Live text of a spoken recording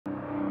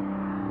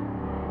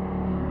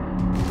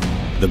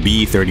The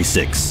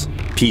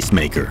B-36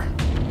 Peacemaker,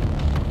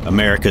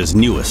 America's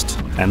newest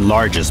and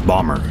largest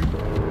bomber.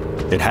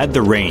 It had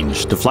the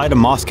range to fly to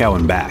Moscow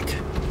and back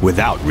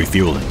without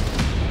refueling.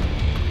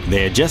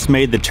 They had just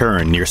made the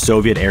turn near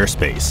Soviet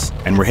airspace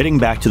and were heading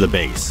back to the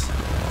base.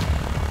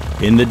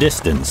 In the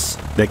distance,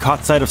 they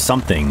caught sight of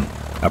something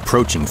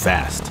approaching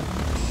fast.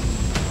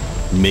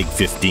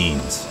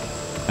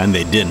 MiG-15s, and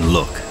they didn't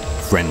look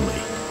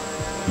friendly.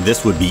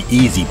 This would be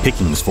easy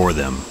pickings for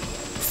them.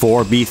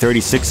 4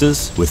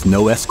 B-36s with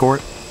no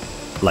escort?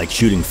 Like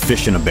shooting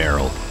fish in a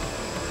barrel.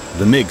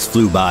 The MiGs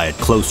flew by at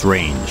close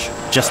range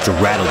just to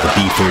rattle the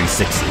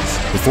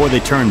B-36s before they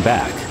turned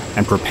back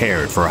and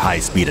prepared for a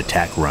high-speed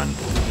attack run.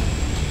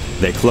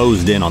 They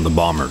closed in on the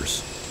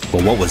bombers,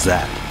 but what was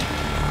that?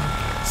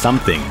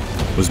 Something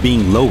was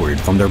being lowered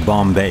from their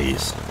bomb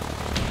bays.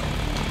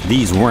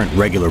 These weren't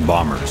regular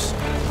bombers.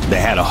 They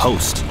had a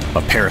host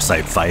of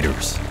Parasite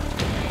fighters.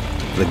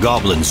 The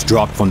Goblins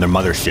dropped from their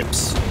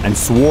motherships and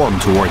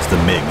swarmed towards the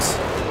MiGs.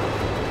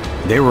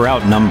 They were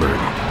outnumbered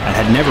and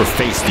had never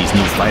faced these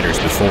new fighters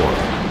before.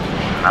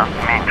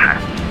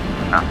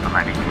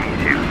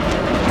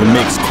 The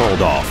MiGs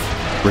called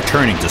off,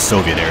 returning to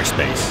Soviet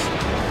airspace.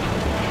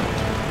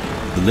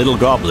 The little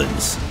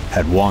Goblins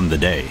had won the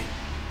day.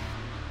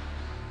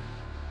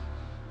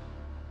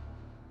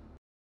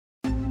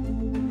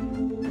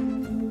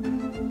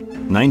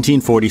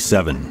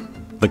 (1947).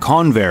 The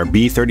Convair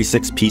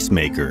B-36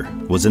 Peacemaker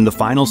was in the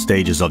final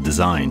stages of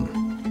design.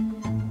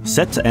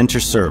 Set to enter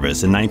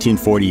service in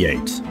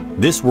 1948,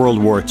 this World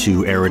War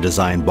II era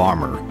design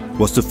bomber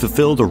was to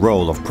fulfill the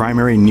role of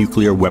primary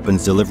nuclear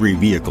weapons delivery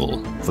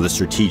vehicle for the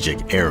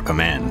Strategic Air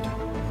Command.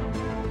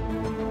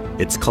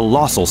 Its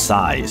colossal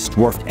size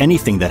dwarfed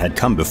anything that had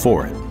come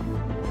before it.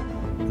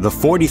 The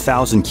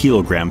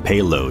 40,000-kilogram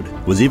payload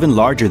was even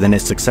larger than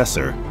its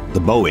successor, the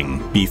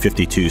Boeing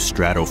B-52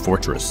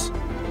 Stratofortress.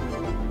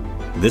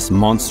 This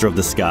monster of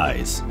the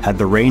skies had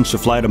the range to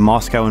fly to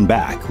Moscow and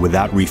back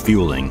without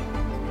refueling,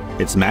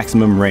 its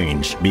maximum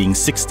range being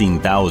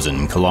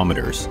 16,000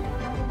 kilometers.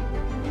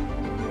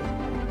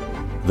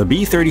 The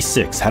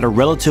B-36 had a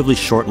relatively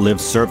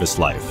short-lived service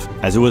life,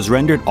 as it was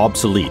rendered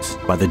obsolete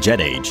by the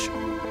jet age.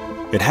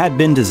 It had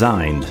been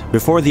designed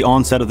before the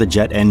onset of the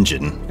jet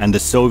engine and the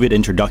Soviet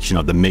introduction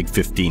of the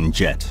MiG-15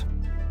 jet,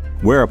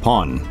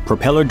 whereupon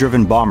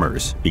propeller-driven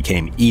bombers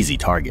became easy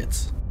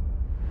targets.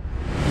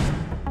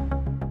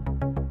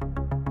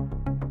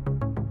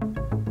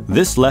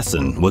 This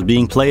lesson was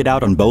being played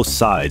out on both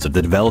sides of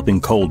the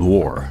developing Cold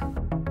War.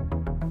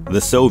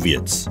 The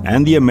Soviets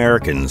and the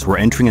Americans were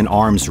entering an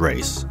arms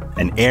race,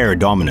 and air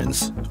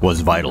dominance was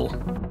vital.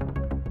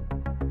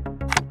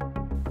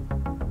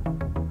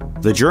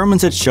 The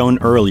Germans had shown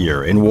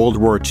earlier in World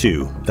War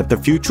II that the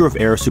future of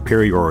air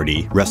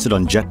superiority rested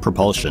on jet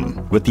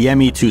propulsion with the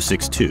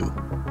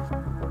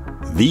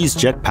Me-262. These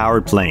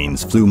jet-powered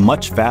planes flew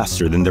much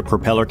faster than their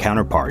propeller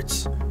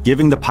counterparts,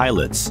 giving the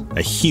pilots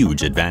a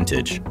huge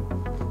advantage.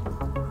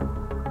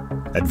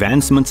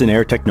 Advancements in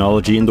air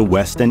technology in the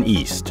West and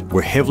East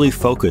were heavily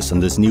focused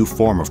on this new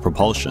form of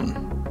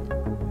propulsion.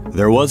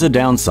 There was a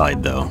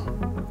downside though.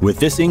 With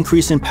this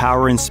increase in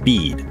power and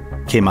speed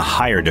came a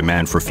higher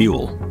demand for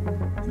fuel.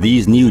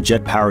 These new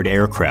jet-powered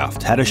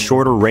aircraft had a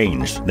shorter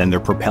range than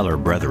their propeller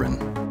brethren.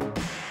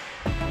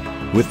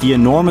 With the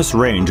enormous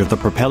range of the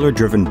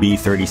propeller-driven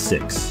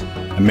B-36,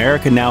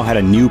 America now had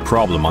a new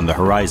problem on the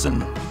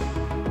horizon.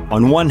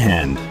 On one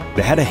hand,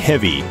 they had a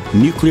heavy,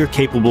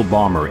 nuclear-capable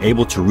bomber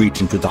able to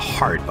reach into the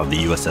heart of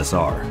the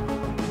USSR.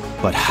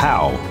 But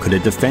how could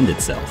it defend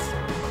itself?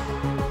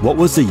 What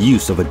was the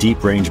use of a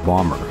deep-range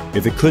bomber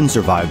if it couldn't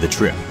survive the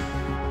trip?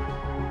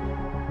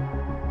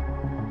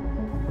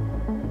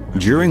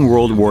 During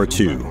World War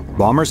II,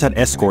 bombers had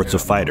escorts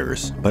of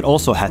fighters, but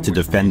also had to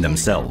defend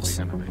themselves.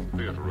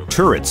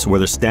 Turrets were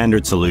the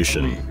standard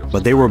solution,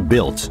 but they were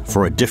built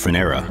for a different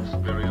era.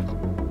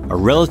 A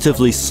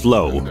relatively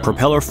slow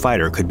propeller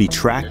fighter could be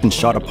tracked and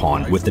shot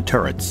upon with the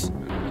turrets.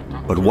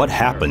 But what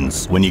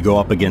happens when you go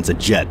up against a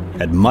jet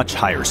at much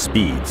higher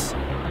speeds?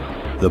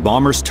 The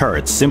bomber's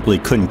turrets simply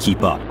couldn't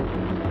keep up,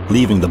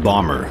 leaving the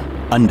bomber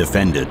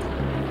undefended.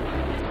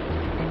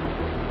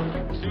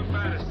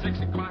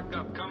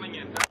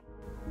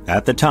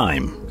 At the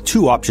time,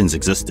 two options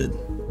existed.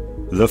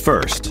 The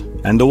first,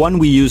 and the one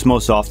we use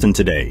most often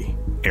today,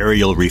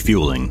 aerial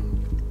refueling.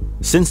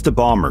 Since the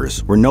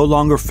bombers were no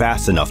longer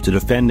fast enough to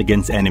defend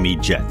against enemy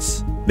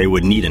jets, they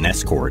would need an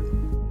escort.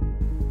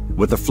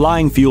 With a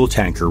flying fuel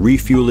tanker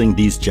refueling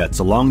these jets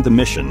along the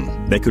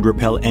mission, they could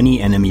repel any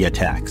enemy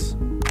attacks.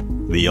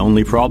 The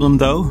only problem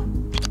though?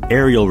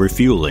 Aerial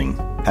refueling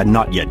had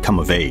not yet come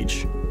of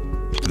age.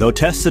 Though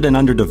tested and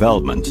under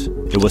development,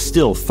 it was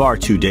still far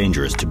too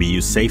dangerous to be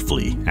used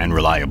safely and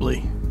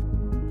reliably.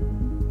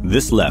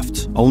 This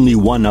left only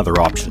one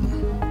other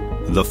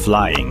option: the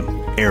flying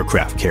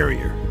aircraft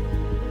carrier.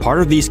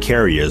 Part of these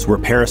carriers were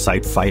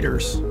Parasite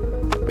fighters.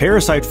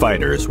 Parasite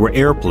fighters were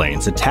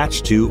airplanes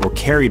attached to or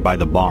carried by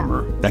the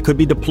bomber that could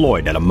be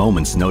deployed at a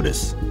moment's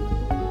notice.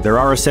 There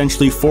are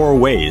essentially 4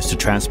 ways to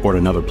transport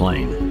another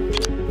plane.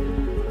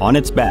 on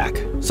its back,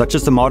 such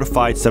as the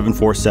modified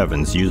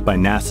 747s used by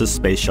NASA's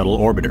space shuttle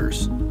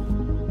orbiters.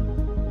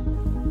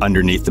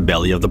 Underneath the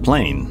belly of the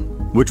plane,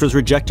 which was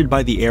rejected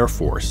by the Air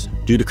Force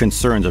due to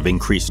concerns of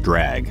increased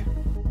drag.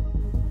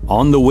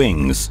 On the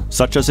wings,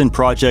 such as in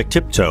Project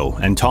Tiptoe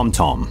and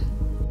TomTom.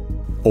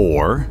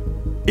 Or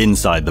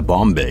inside the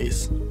bomb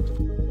bays.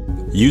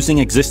 Using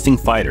existing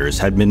fighters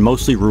had been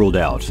mostly ruled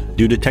out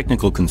due to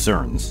technical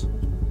concerns.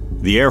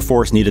 The Air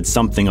Force needed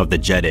something of the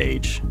jet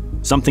age,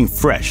 something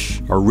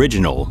fresh,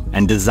 original,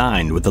 and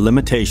designed with the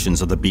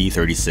limitations of the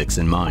B-36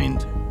 in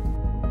mind.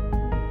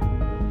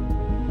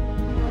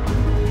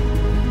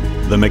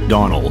 The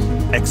McDonnell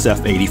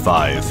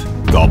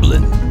XF-85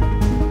 Goblin.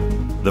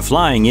 The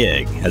Flying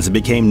Egg, as it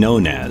became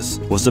known as,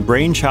 was the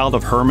brainchild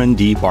of Herman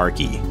D.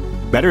 Barkey,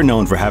 better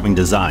known for having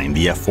designed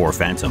the F-4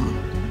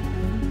 Phantom.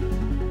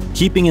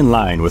 Keeping in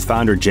line with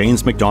founder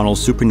James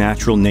McDonnell's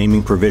supernatural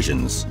naming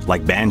provisions,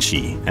 like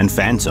Banshee and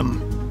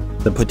Phantom,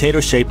 the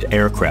potato-shaped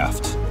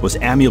aircraft was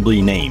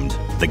amiably named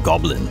the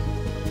Goblin.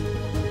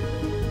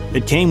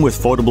 It came with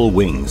foldable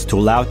wings to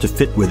allow it to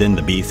fit within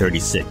the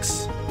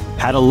B-36,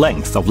 had a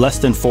length of less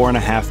than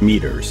 4.5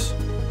 meters,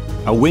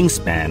 a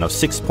wingspan of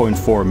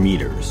 6.4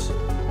 meters,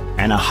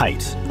 and a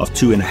height of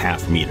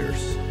 2.5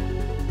 meters.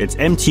 Its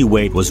empty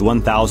weight was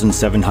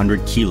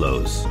 1,700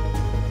 kilos,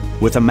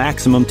 with a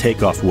maximum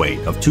takeoff weight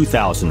of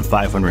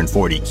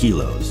 2,540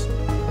 kilos.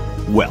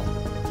 Well,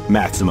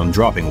 maximum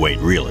dropping weight,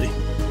 really.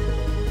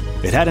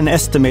 It had an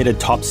estimated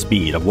top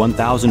speed of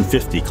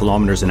 1,050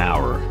 kilometers an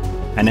hour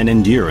and an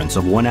endurance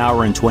of 1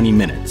 hour and 20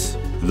 minutes,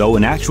 though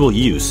in actual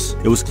use,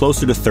 it was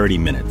closer to 30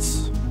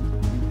 minutes.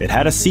 It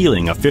had a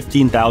ceiling of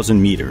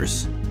 15,000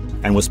 meters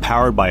and was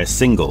powered by a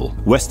single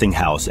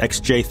Westinghouse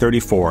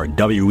XJ34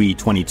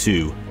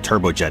 WE22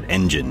 turbojet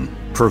engine,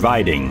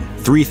 providing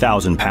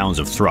 3,000 pounds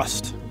of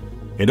thrust.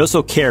 It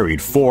also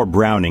carried 4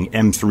 Browning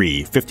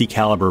M3 50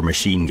 caliber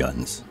machine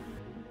guns.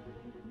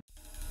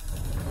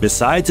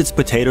 Besides its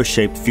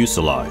potato-shaped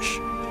fuselage,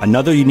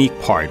 another unique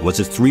part was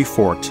its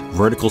 3-forked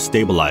vertical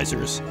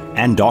stabilizers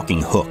and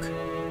docking hook.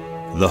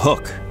 The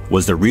hook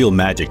was the real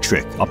magic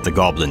trick up the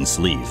Goblin's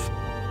sleeve.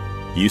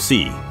 You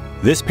see,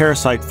 this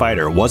Parasite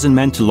fighter wasn't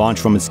meant to launch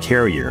from its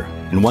carrier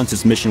and once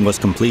its mission was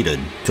completed,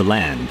 to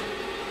land.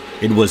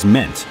 It was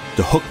meant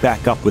to hook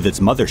back up with its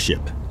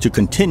mothership to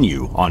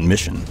continue on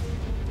mission.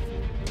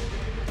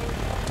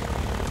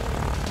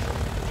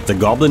 The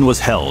Goblin was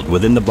held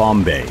within the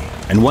bomb bay,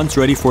 and once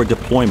ready for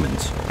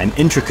deployment, an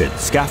intricate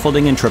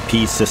scaffolding and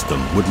trapeze system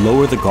would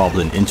lower the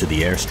Goblin into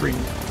the airstream.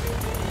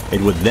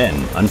 It would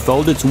then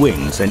unfold its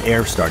wings and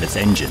air start its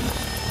engine.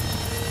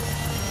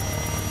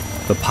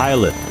 The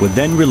pilot would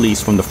then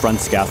release from the front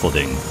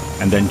scaffolding,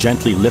 and then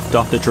gently lift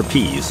off the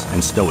trapeze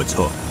and stow its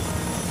hook.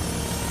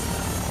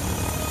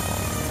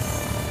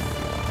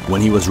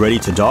 When he was ready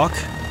to dock,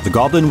 the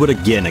Goblin would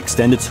again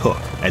extend its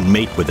hook and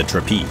mate with the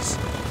trapeze.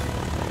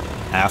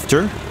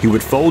 After, he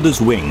would fold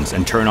his wings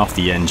and turn off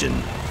the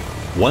engine.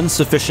 Once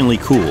sufficiently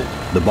cool,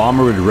 the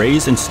bomber would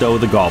raise and stow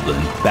the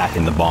Goblin back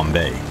in the bomb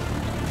bay.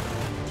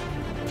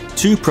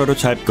 2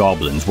 prototype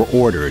Goblins were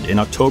ordered in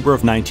October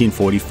of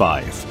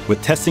 1945,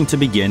 with testing to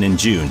begin in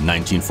June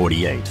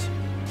 1948.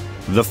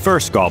 The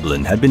first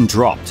Goblin had been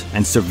dropped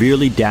and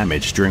severely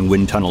damaged during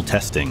wind tunnel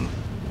testing,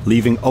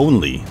 leaving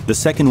only the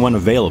second one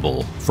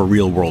available for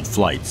real-world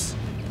flights.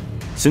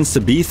 Since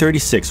the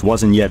B-36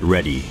 wasn't yet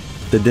ready,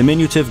 the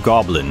diminutive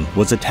Goblin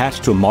was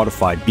attached to a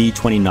modified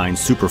B-29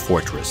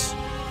 Superfortress,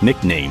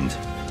 nicknamed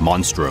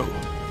Monstro.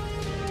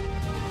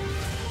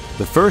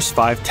 The first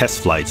 5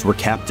 test flights were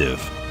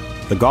captive,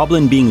 the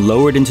Goblin being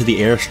lowered into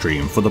the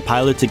airstream for the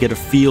pilot to get a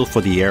feel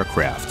for the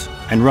aircraft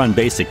and run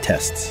basic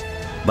tests,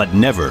 but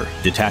never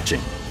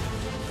detaching.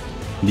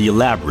 The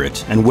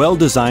elaborate and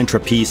well-designed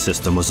trapeze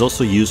system was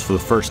also used for the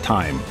first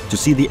time to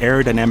see the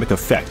aerodynamic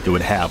effect it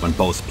would have on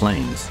both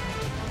planes.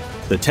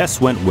 The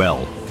tests went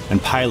well,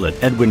 and pilot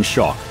Edwin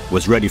Schock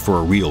was ready for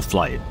a real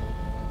flight.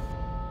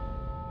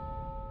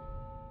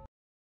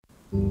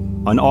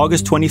 On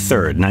August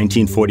 23,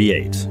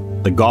 1948,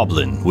 the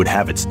Goblin would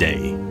have its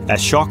day.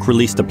 As Schock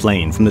released the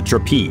plane from the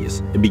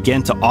trapeze, it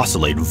began to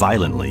oscillate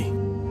violently.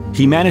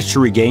 He managed to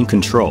regain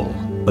control,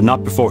 but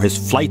not before his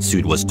flight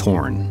suit was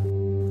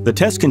torn. The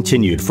test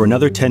continued for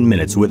another 10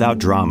 minutes without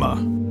drama,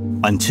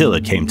 until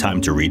it came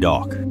time to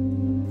redock.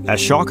 As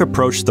Schock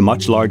approached the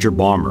much larger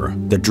bomber,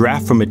 the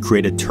draft from it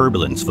created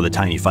turbulence for the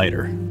tiny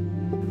fighter.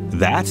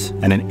 That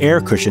and an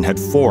air cushion had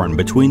formed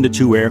between the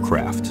 2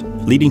 aircraft,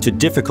 leading to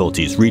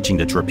difficulties reaching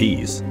the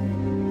trapeze.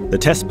 The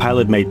test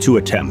pilot made 2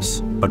 attempts,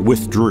 but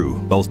withdrew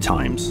both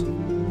times.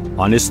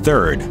 On his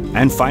third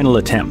and final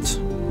attempt,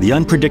 the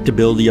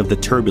unpredictability of the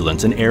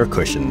turbulence and air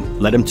cushion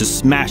led him to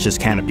smash his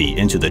canopy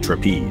into the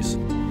trapeze,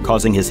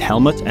 causing his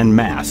helmet and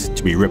mask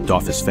to be ripped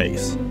off his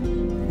face.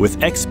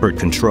 With expert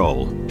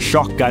control,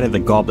 Schock guided the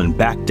Goblin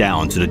back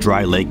down to the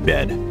dry lake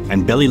bed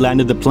and belly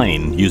landed the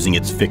plane using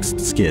its fixed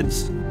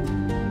skids.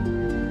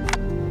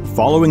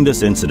 Following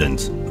this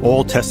incident,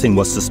 all testing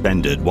was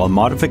suspended while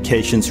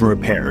modifications and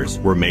repairs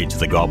were made to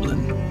the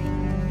Goblin.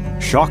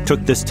 Shock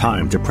took this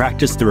time to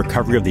practice the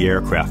recovery of the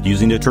aircraft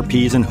using the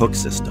trapeze and hook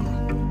system.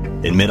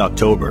 In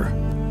mid-October,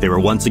 they were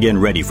once again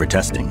ready for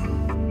testing.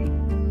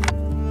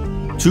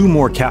 2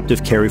 more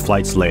captive carry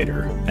flights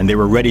later, and they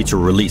were ready to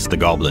release the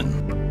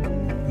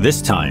Goblin.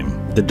 This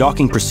time, the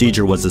docking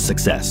procedure was a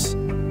success.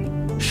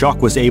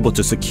 Shock was able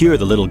to secure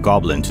the little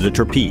Goblin to the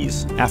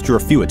trapeze after a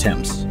few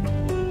attempts.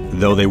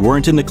 Though they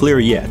weren't in the clear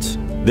yet,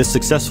 this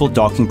successful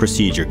docking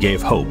procedure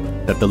gave hope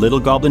that the little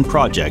Goblin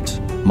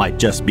project might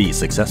just be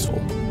successful.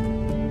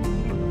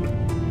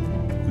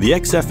 The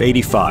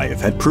XF-85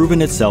 had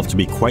proven itself to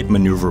be quite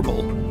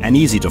maneuverable and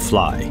easy to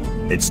fly.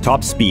 Its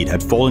top speed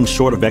had fallen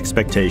short of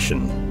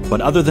expectation, but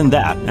other than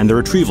that and the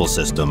retrieval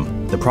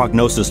system, the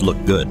prognosis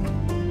looked good.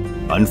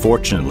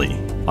 Unfortunately,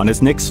 on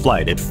its next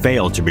flight it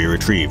failed to be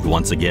retrieved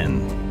once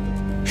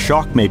again.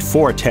 Shock made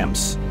 4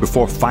 attempts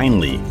before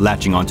finally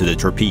latching onto the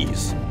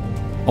trapeze,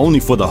 only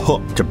for the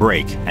hook to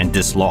break and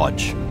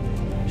dislodge.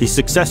 He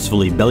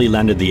successfully belly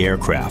landed the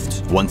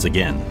aircraft once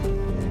again.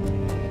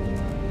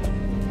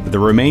 The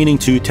remaining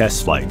 2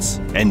 test flights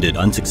ended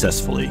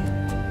unsuccessfully.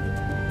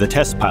 The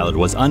test pilot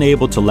was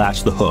unable to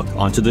latch the hook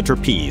onto the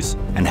trapeze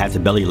and had to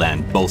belly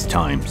land both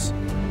times.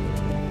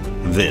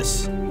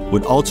 This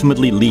would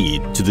ultimately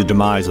lead to the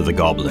demise of the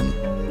Goblin.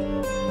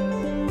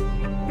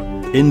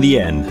 In the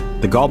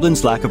end, the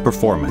Goblin's lack of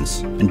performance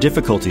and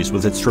difficulties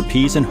with its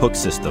trapeze and hook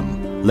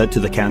system led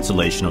to the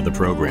cancellation of the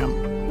program.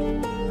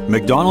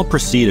 McDonnell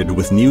proceeded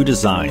with new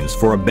designs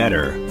for a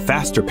better,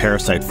 faster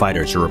Parasite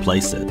fighter to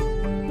replace it.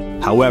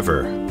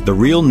 However, the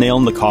real nail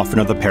in the coffin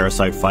of the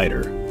Parasite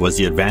fighter was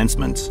the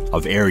advancement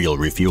of aerial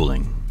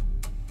refueling.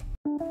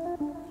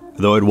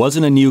 Though it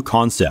wasn't a new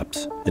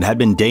concept, it had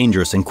been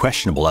dangerous and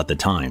questionable at the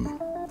time.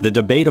 The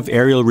debate of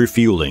aerial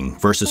refueling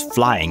versus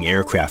flying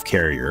aircraft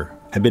carrier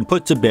had been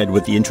put to bed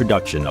with the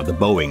introduction of the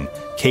Boeing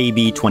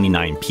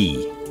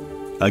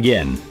KB-29P.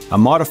 Again, a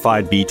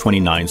modified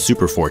B-29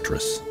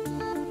 Superfortress.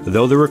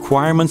 Though the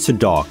requirements to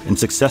dock and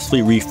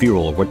successfully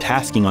refuel were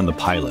tasking on the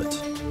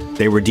pilot,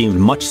 they were deemed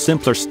much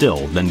simpler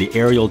still than the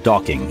aerial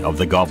docking of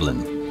the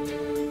Goblin.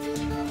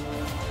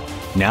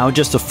 Now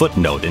just a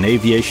footnote in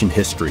aviation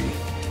history,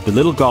 the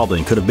little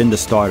Goblin could have been the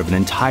start of an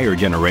entire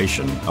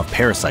generation of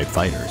Parasite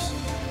fighters.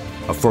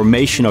 A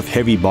formation of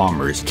heavy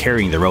bombers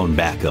carrying their own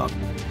backup,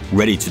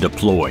 ready to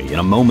deploy in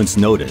a moment's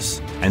notice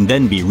and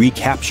then be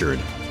recaptured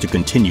to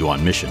continue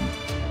on mission.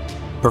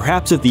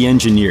 Perhaps if the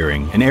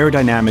engineering and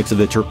aerodynamics of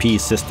the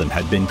trapeze system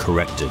had been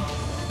corrected,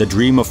 the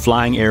dream of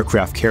flying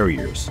aircraft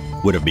carriers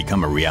would have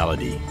become a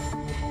reality.